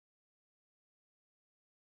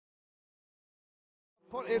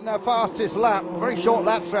Put in their fastest lap, very short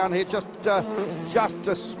laps around here, just a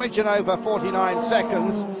smidgen over 49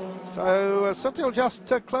 seconds. So still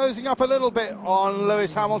just closing up a little bit on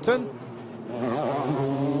Lewis Hamilton.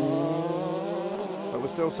 But we're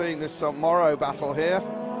still seeing this Moreau battle here.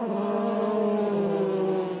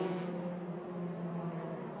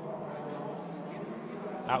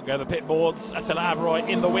 Out go the pit boards. Átila Abreu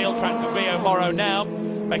in the wheel track for Guillaume Moreau now,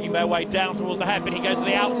 making their way down towards the head, but he goes to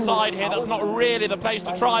the outside here. That's not really the place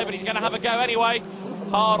to try, but he's going to have a go anyway.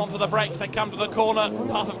 Hard onto the brakes, they come to the corner,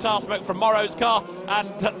 puff of tar smoke from Moreau's car, and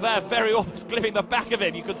they're very almost clipping the back of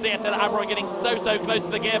him. You could see Átila Abreu getting so close to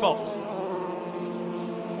the gearbox.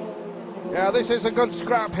 Yeah, this is a good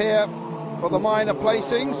scrap here for the minor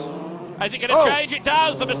placings. Is it going to change? It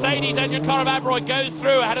does. The Mercedes engine car of Abreu goes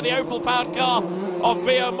through ahead of the Opel-powered car of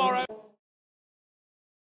Guillaume Moreau.